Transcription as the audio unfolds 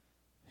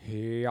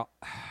Yeah.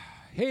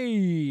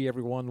 Hey,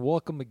 everyone.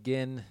 Welcome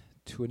again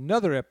to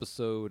another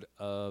episode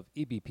of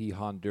EBP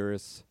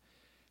Honduras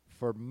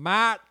for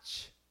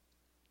March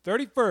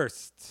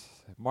 31st,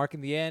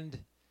 marking the end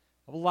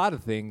of a lot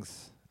of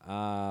things.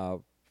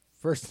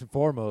 First and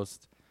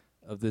foremost,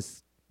 of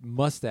this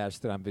mustache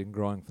that I've been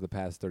growing for the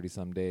past 30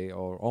 some day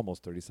or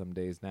almost 30 some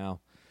days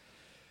now.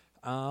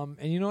 And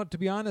you know what? To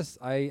be honest,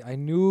 I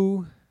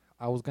knew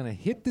I was going to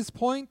hit this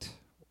point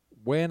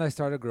when I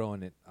started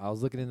growing it. I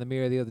was looking in the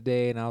mirror the other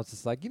day and I was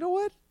just like, you know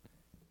what?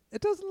 It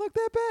doesn't look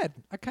that bad.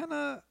 I kind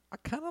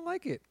of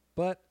like it.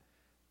 But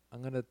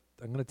I'm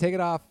gonna take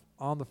it off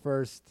on the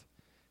first.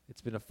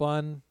 It's been a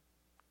fun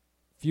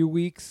few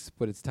weeks,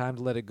 but it's time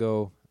to let it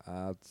go.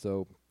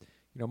 So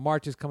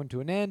March is coming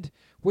to an end,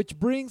 which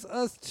brings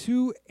us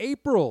to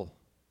April.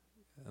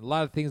 A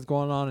lot of things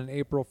going on in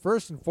April.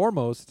 First and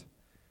foremost,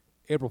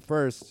 April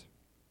 1st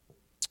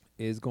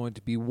is going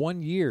to be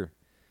 1 year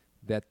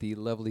that the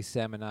lovely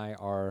Sam and I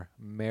are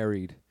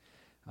married.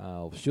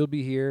 She'll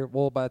be here.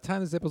 Well, by the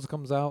time this episode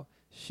comes out,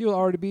 she'll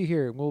already be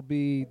here. And we'll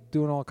be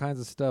doing all kinds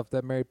of stuff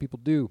that married people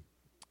do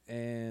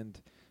and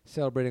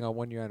celebrating our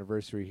 1 year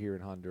anniversary here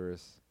in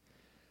Honduras.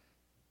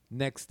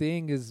 Next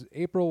thing is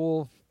April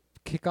will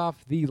kick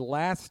off the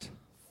last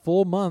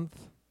full month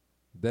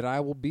that I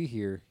will be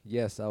here.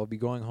 Yes, I will be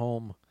going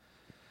home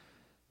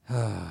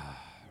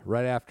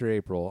right after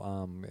April,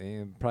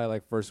 and probably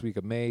like first week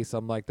of May,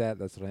 something like that.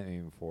 That's what I'm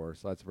aiming for.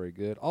 So that's very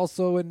good.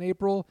 Also in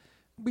April,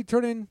 I'll be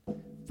turning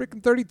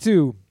freaking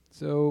 32.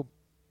 So,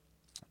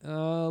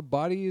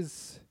 body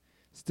is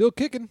still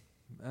kicking.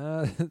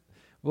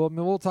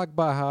 We'll talk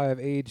about how I've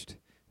aged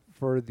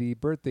for the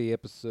birthday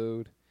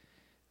episode.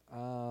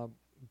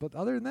 But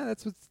other than that,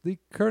 that's what's the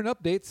current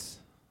updates.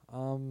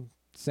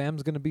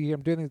 Sam's gonna be here.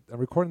 I'm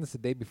recording this the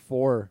day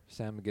before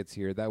Sam gets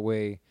here. That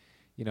way,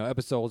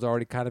 episode's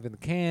already kind of in the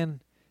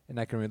can, and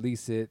I can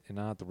release it and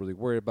not have to really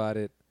worry about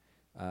it.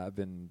 I've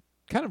been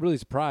kind of really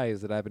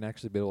surprised that I've been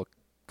actually able to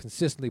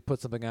consistently put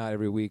something out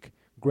every week.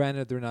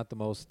 Granted, they're not the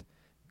most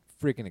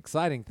freaking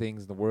exciting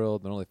things in the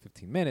world. They're only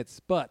 15 minutes,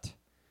 but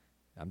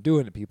I'm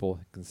doing it, people.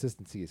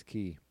 Consistency is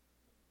key.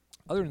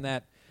 Other than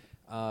that,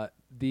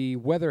 the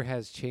weather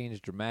has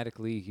changed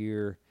dramatically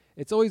here.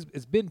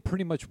 It's been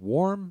pretty much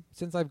warm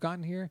since I've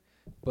gotten here,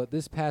 but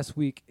this past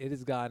week it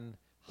has gotten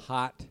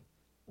hot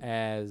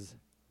as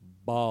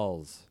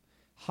balls.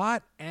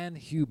 Hot and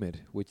humid,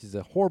 which is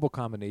a horrible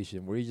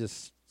combination where you're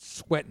just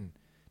sweating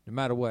no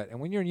matter what. And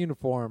when you're in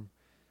uniform,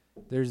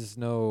 there's just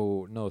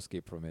no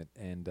escape from it.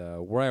 And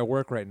where I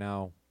work right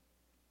now,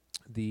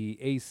 the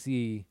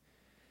AC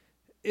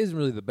isn't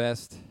really the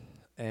best.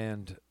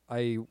 And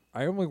I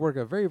only work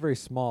a very, very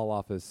small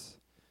office.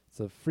 It's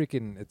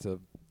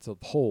a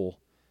hole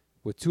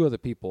with two other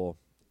people.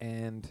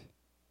 And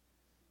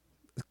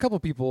a couple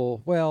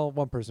people, well,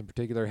 one person in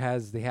particular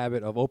has the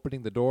habit of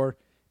opening the door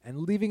and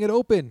leaving it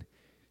open.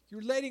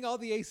 You're letting all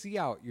the AC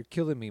out. You're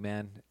killing me,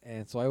 man.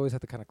 And so I always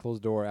have to kind of close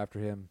the door after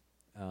him.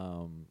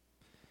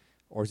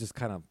 Or just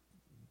kind of,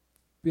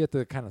 we have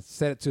to kind of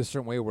set it to a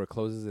certain way where it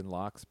closes and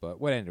locks. But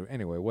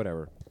anyway,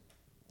 whatever.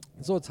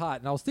 And so it's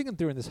hot. And I was thinking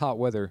during this hot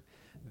weather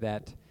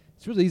that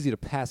it's really easy to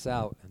pass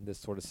out and this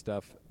sort of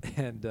stuff.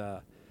 And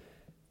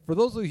for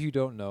those of you who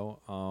don't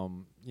know,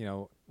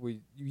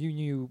 when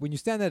you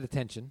stand at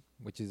attention,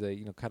 which is a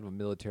kind of a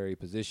military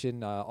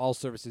position, all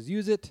services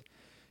use it.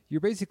 You're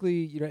basically,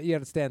 you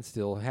have to stand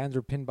still. Hands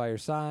are pinned by your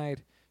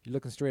side. You're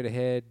looking straight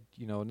ahead,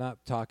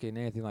 not talking,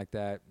 anything like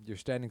that. You're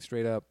standing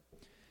straight up.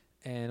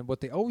 And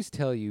what they always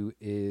tell you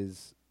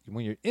is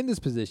when you're in this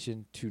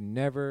position to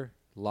never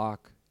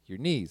lock your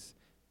knees.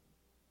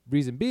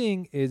 Reason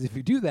being is if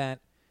you do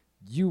that,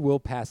 you will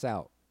pass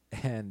out.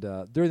 And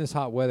during this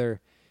hot weather,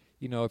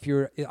 if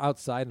you're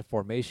outside in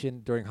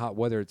formation during hot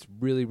weather, it's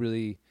really,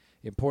 really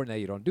important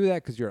that you don't do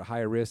that because you're at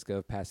higher risk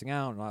of passing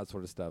out and all that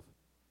sort of stuff.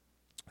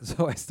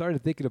 So I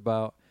started thinking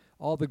about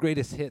all the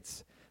greatest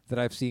hits that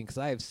I've seen because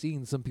I have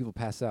seen some people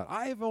pass out.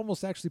 I have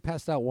almost actually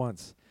passed out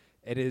once.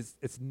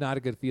 It's not a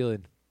good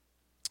feeling.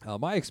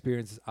 My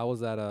experience, I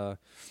was at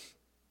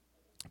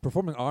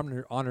performing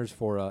honors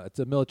for it's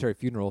a military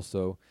funeral,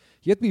 so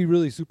you have to be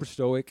really super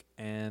stoic,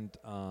 and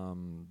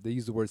they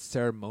use the word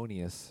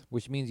ceremonious,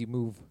 which means you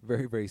move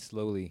very, very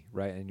slowly,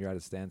 right, and you're at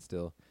a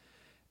standstill.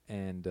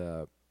 And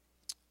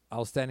I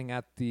was standing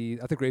at the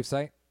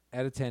gravesite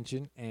at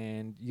attention,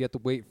 and you have to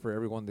wait for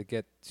everyone to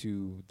get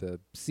to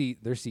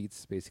their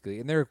seats,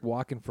 basically, and they're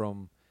walking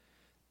from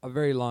a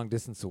very long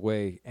distance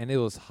away, and it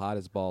was hot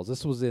as balls.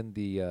 This was in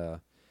the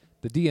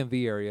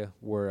DMV area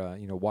where,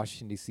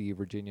 Washington, D.C.,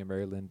 Virginia,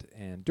 Maryland.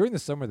 And during the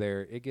summer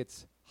there, it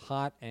gets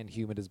hot and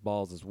humid as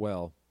balls as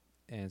well.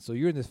 And so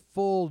you're in this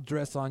full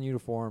dress-on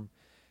uniform,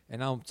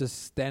 and I'm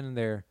just standing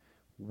there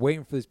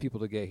waiting for these people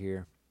to get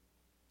here.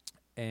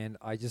 And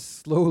I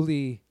just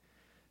slowly,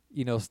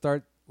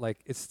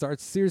 it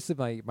starts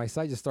seriously, my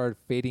sight just started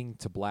fading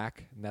to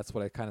black, and that's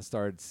what I kind of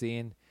started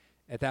seeing.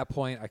 At that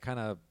point,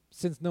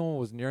 since no one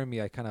was near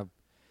me, I kind of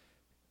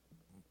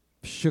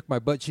shook my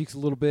butt cheeks a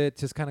little bit,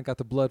 just kind of got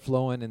the blood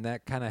flowing, and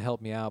that kind of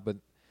helped me out. But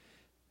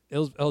it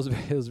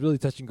was really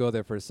touch and go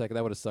there for a second.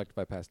 That would have sucked if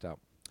I passed out.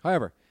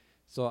 However,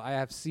 so I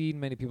have seen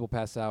many people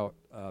pass out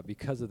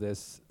because of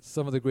this.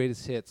 Some of the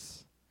greatest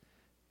hits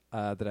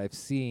that I've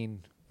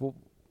seen. Well,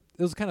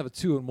 it was kind of a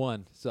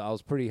 2-in-1, so I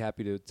was pretty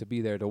happy to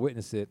be there to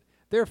witness it.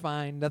 They're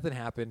fine. Nothing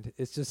happened.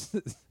 It's just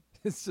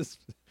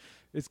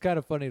it's kind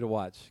of funny to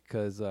watch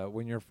because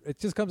when it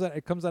just comes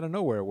out of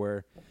nowhere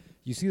where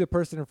you see the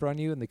person in front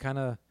of you and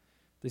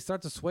they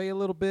start to sway a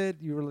little bit.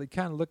 You really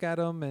kind of look at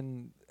them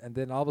and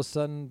then all of a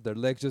sudden their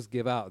legs just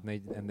give out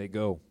and they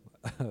go.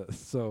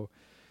 So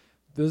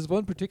there's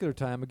one particular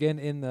time again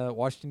in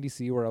Washington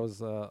D.C. where I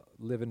was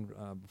living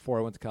before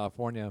I went to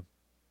California.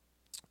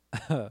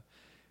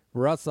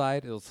 We're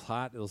outside. It was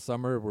hot. It was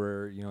summer.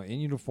 We're in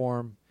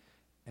uniform,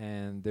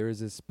 and there is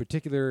this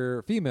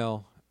particular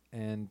female,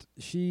 and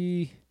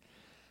she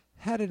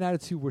had an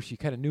attitude where she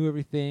kind of knew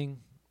everything.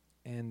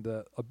 And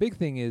a big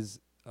thing is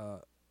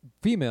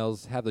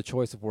females have the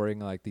choice of wearing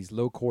like these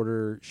low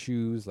quarter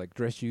shoes, like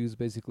dress shoes,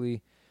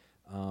 basically,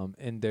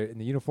 in the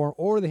uniform,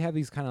 or they have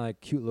these kind of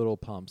like cute little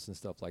pumps and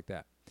stuff like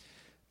that.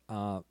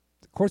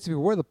 Of course, if you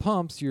wear the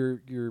pumps,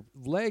 your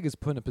leg is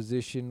put in a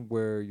position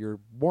where you're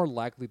more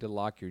likely to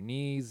lock your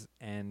knees,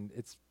 and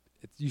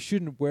you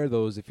shouldn't wear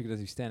those if you're going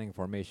to be standing in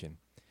formation.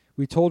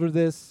 We told her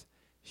this,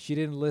 she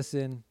didn't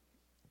listen,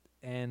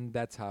 and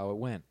that's how it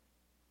went.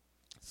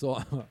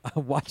 So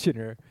I'm watching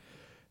her,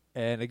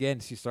 and again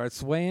she starts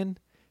swaying,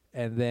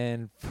 and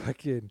then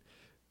fucking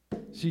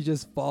she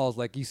just falls.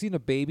 Like you seen a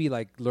baby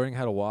like learning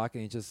how to walk,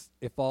 and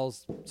it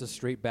falls just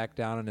straight back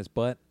down on his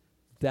butt.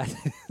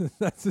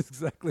 That's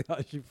exactly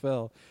how she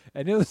fell,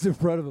 and it was in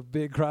front of a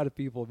big crowd of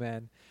people,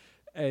 man.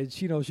 And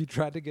she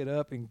tried to get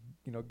up and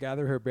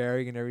gather her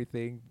bearing and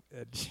everything,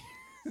 and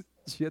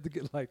she had to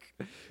get like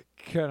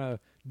kind of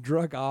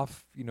drug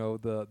off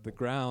the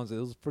grounds. It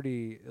was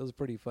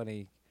pretty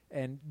funny,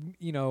 and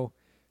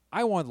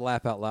I wanted to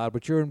laugh out loud,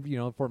 but you're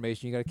in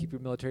formation. You got to keep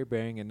your military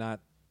bearing and not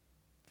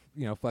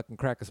fucking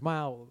crack a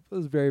smile. It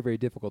was very, very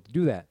difficult to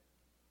do that.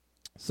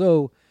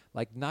 So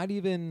like not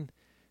even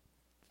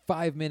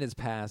 5 minutes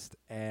passed,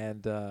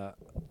 and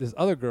this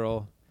other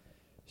girl,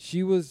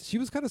 she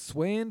was kind of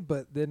swaying,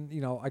 but then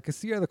I could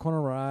see her in the corner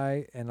of her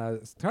eye, and I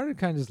started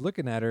kind of just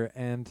looking at her,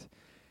 and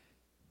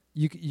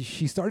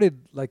she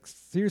started like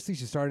seriously,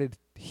 she started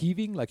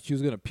heaving like she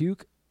was gonna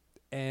puke,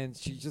 and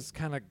she just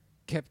kind of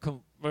kept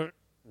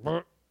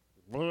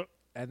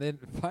and then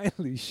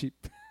finally she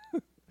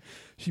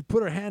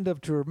put her hand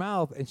up to her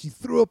mouth and she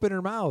threw up in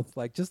her mouth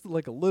like just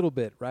like a little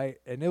bit, right?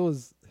 And it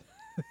was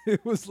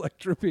it was like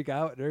dripping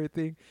out and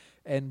everything.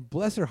 And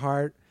bless her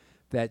heart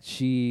that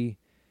she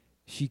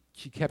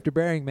kept her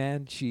bearing,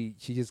 man. She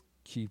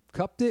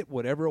cupped it,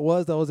 whatever it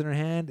was that was in her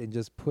hand, and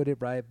just put it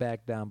right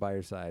back down by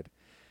her side.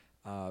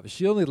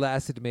 She only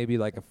lasted maybe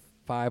like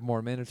 5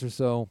 more minutes or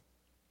so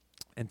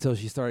until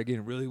she started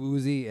getting really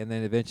woozy, and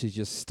then eventually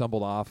just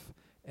stumbled off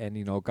and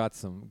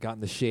got in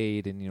the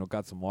shade and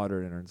got some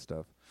water in her and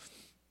stuff.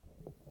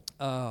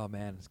 Oh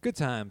man, it's good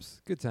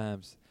times.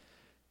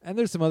 And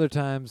there's some other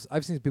times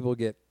I've seen people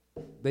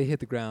they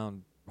hit the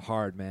ground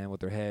hard, man,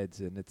 with their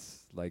heads, and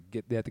it's like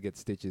they have to get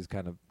stitches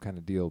kind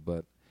of deal.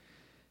 But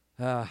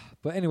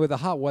anyway, the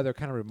hot weather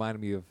kind of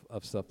reminded me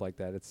of stuff like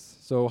that.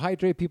 So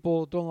hydrate,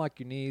 people. Don't lock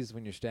your knees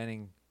when you're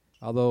standing.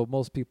 Although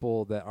most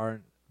people that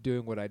aren't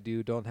doing what I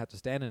do don't have to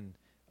stand in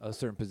a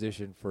certain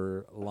position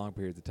for long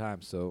periods of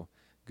time. So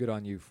good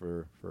on you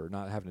for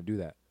not having to do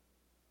that.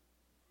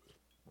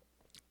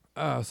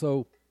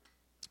 So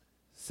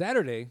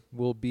Saturday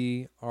will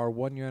be our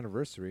 1-year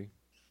anniversary,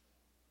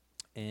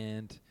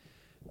 and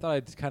I thought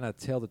I'd kind of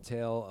tell the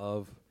tale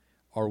of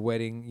our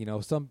wedding.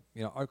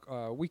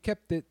 We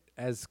kept it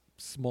as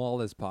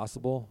small as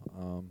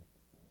possible.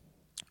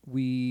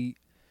 We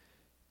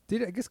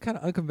did, I guess, kind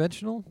of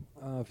unconventional,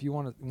 if you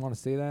want to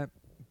say that.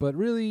 But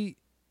really,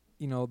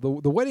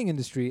 the wedding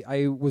industry,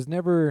 I was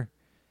never,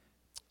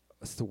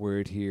 what's the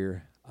word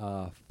here,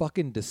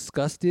 fucking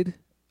disgusted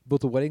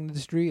with the wedding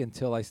industry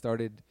until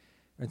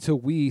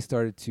we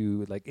started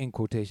to, like, in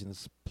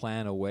quotations,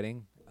 plan a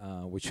wedding,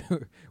 which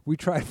we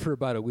tried for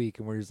about a week,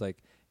 and we're just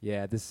like,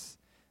 yeah, this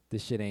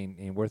shit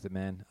ain't worth it,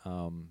 man.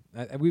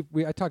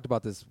 I talked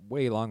about this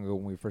way long ago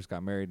when we first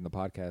got married in the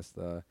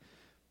podcast.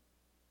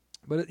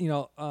 But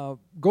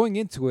going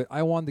into it,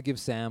 I wanted to give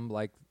Sam,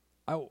 it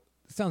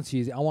sounds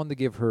cheesy, I wanted to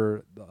give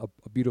her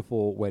a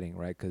beautiful wedding,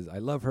 right? Because I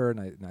love her,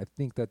 and I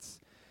think that's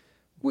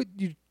what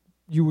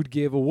you would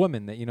give a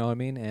woman, that, you know what I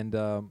mean?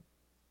 And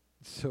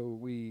so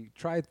we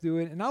tried to do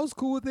it, and I was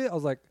cool with it. I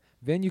was like,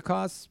 venue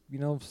costs,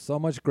 so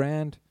much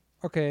grand.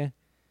 Okay,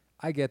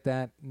 I get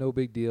that. No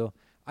big deal.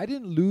 I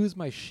didn't lose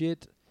my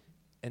shit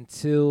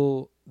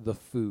until the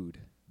food.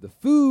 The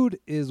food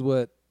is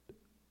what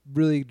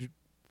really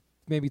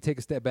made me take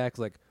a step back.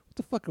 Like, what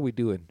the fuck are we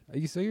doing? Are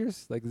you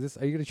serious? Like, are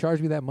you going to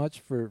charge me that much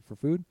for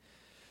food?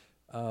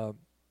 So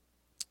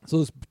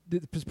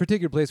this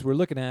particular place we're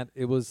looking at,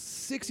 it was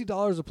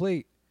 $60 a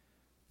plate.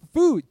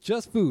 Food,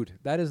 just food.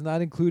 That is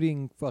not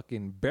including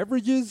fucking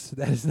beverages.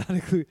 That is not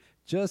including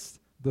just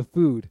the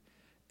food.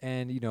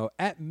 And,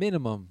 at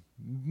minimum,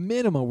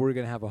 minimum we're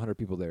gonna have 100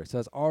 people there. So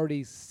that's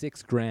already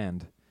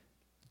 $6,000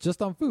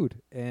 just on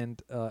food.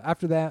 And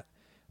after that,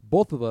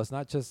 both of us,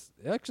 not just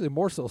actually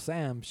more so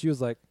Sam, she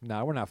was like,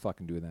 "Nah, we're not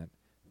fucking doing that.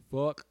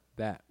 Fuck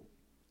that."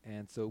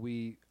 And so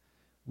we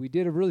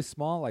did a really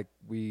small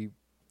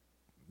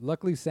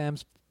luckily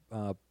Sam's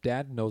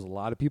dad knows a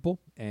lot of people,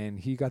 and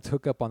he got to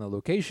hook up on the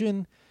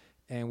location,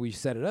 and we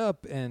set it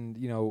up, and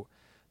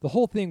the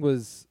whole thing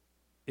was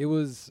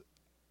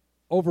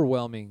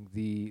overwhelming,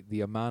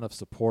 the amount of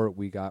support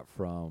we got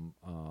from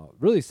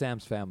really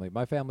Sam's family.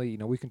 My family,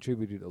 we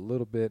contributed a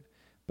little bit,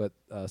 but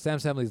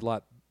Sam's family is a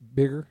lot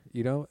bigger,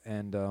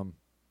 and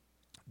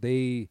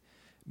they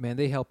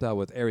helped out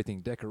with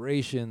everything,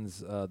 decorations,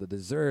 the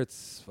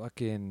desserts,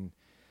 fucking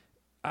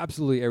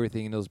absolutely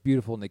everything, and it was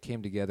beautiful, and they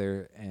came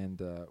together,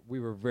 and we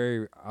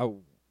were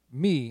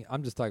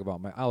I'm just talking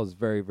about I was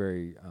very,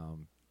 very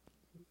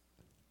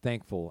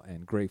thankful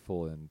and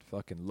grateful and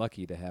fucking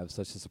lucky to have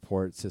such a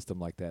support system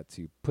like that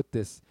to put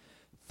this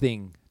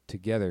thing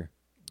together.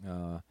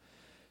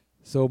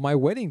 So my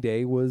wedding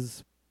day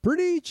was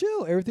pretty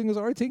chill. Everything was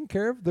already taken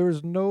care of. There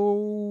was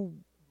no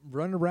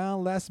run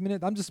around last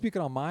minute. I'm just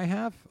speaking on my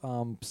half.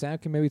 Sam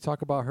can maybe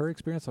talk about her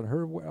experience on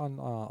her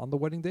on the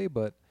wedding day,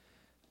 but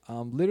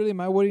literally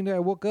my wedding day, I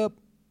woke up,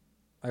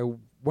 I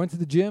went to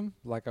the gym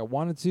like I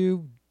wanted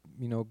to,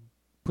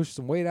 push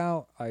some weight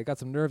out. I got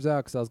some nerves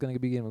out because I was going to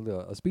be giving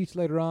a speech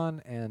later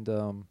on, and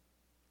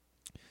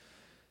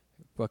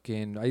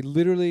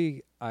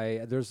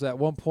there's that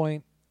one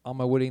point on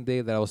my wedding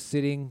day that I was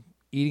sitting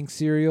eating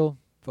cereal,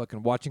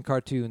 fucking watching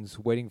cartoons,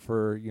 waiting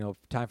for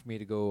time for me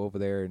to go over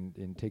there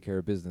and take care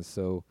of business.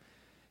 So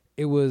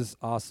it was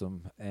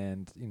awesome.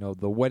 And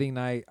the wedding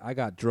night, I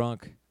got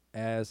drunk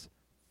as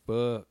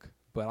fuck,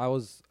 but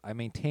I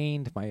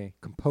maintained my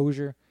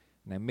composure,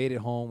 and I made it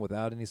home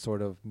without any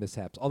sort of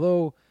mishaps.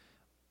 Although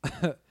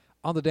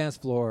on the dance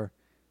floor,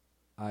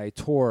 I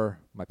tore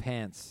my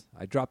pants.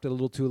 I dropped it a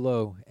little too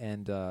low,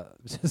 and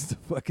just the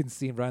fucking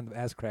seam right in the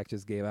ass crack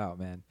just gave out,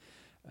 man.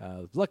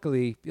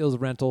 Luckily, it was a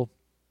rental.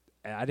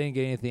 I didn't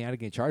get anything. I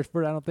didn't get charged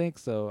for it, I don't think,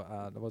 so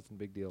that wasn't a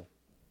big deal.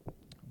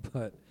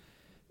 But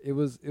it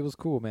was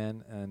cool,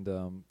 man.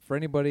 And for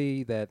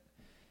anybody that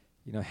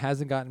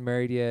hasn't gotten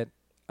married yet,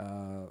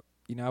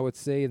 I would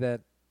say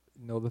that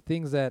the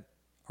things that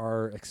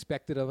are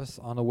expected of us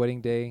on a wedding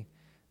day,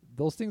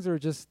 those things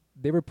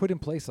they were put in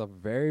place a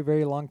very,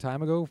 very long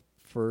time ago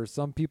for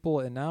some people,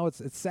 and now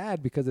it's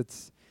sad because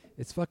it's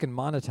fucking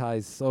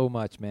monetized so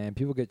much, man.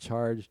 People get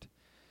charged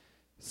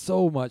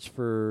so much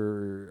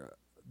for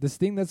this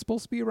thing that's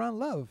supposed to be around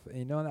love,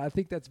 and I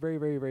think that's very,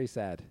 very, very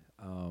sad.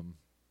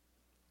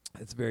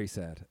 It's very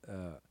sad.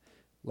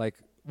 Like,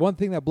 one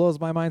thing that blows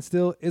my mind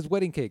still is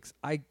wedding cakes.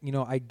 I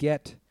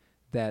get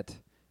that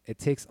it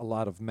takes a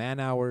lot of man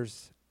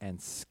hours and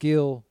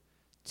skill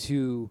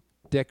to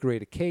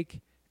decorate a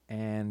cake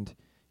and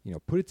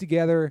put it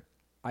together.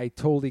 I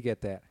totally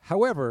get that.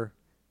 However,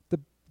 the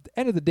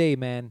end of the day,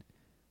 man,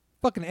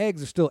 fucking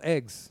eggs are still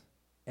eggs,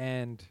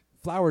 and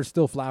flour is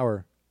still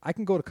flour. I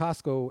can go to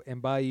Costco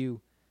and buy you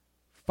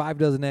 5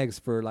 dozen eggs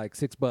for like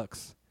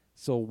 $6.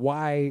 So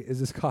why is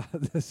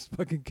this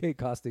fucking cake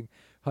costing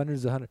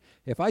hundreds?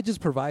 If I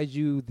just provide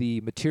you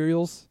the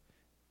materials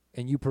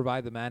and you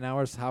provide the man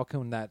hours, how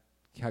can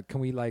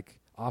we like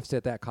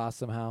offset that cost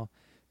somehow?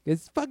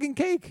 It's fucking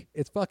cake.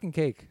 It's fucking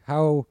cake.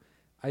 How?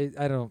 I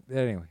don't.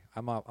 Anyway,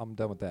 I'm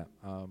done with that.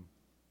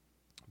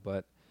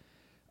 But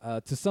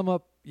to sum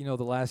up, the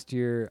last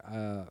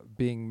year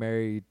being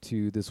married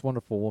to this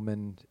wonderful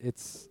woman,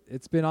 it's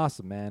been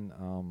awesome, man.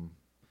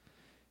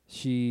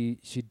 She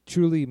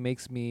truly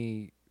makes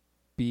me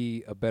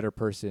be a better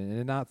person,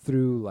 and not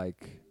through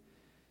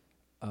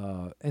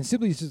and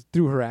simply just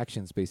through her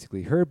actions.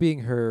 Basically, her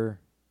being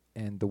her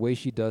and the way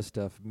she does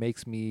stuff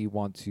makes me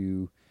want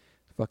to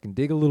fucking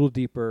dig a little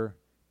deeper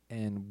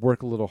and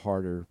work a little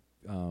harder,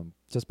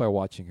 just by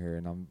watching her.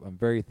 And I'm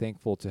very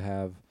thankful to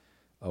have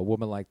a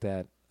woman like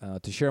that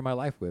to share my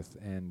life with,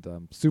 and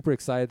super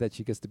excited that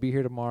she gets to be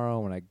here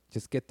tomorrow, and I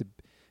just get to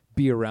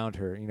be around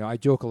her. I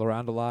joke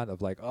around a lot of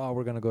like, oh,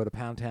 we're gonna go to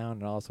Pound Town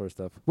and all sort of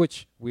stuff,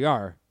 which we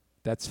are.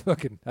 That's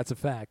a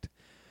fact.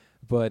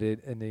 But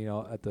at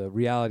the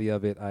reality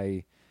of it,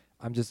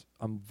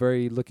 I'm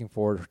very looking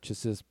forward to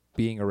just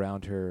being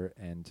around her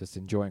and just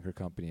enjoying her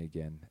company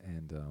again.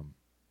 And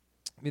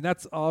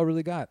that's all I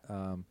really got.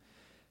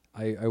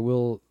 I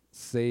will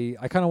say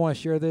I kind of want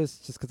to share this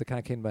just because it kind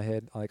of came to my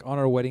head. Like, on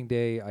our wedding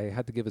day, I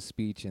had to give a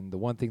speech, and the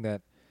one thing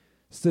that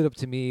stood out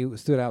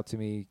to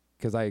me,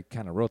 because I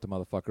kind of wrote the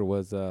motherfucker,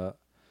 was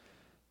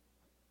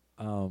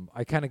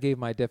I kind of gave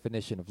my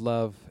definition of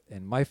love,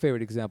 and my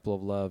favorite example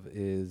of love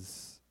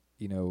is,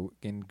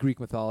 in Greek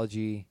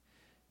mythology,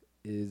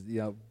 is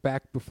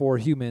back before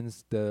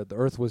humans, the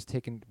earth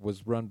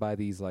was run by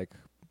these like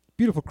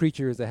beautiful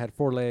creatures that had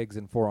 4 legs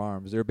and 4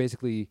 arms. They're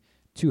basically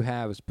 2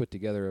 halves put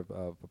together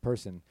of a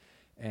person,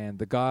 and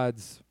the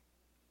gods,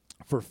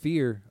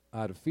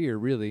 out of fear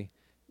really,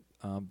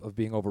 of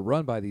being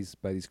overrun by these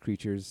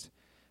creatures,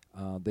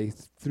 they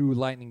threw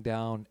lightning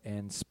down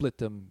and split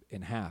them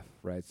in half,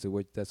 right?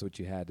 So that's what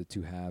you had, the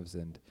two halves,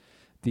 and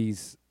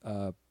these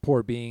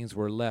poor beings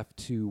were left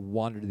to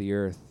wander the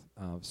earth,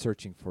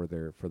 searching for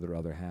their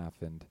other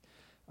half. And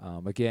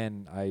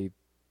again, I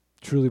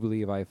truly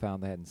believe I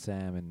found that in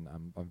Sam, and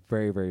I'm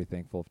very, very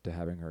thankful to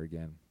having her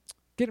again.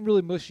 Getting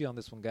really mushy on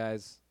this one,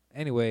 guys.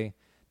 Anyway,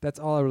 that's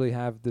all I really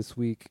have this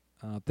week.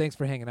 Thanks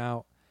for hanging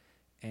out.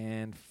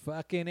 And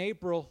fucking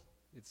April,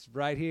 it's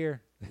right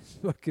here. Let's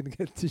fucking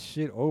get this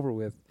shit over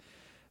with.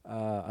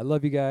 I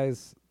love you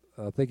guys.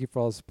 Thank you for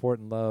all the support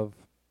and love.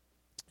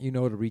 You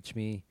know to reach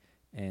me.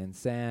 And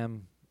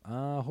Sam,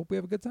 hope we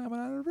have a good time on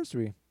our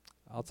anniversary.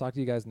 I'll talk to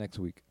you guys next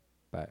week.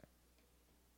 Bye.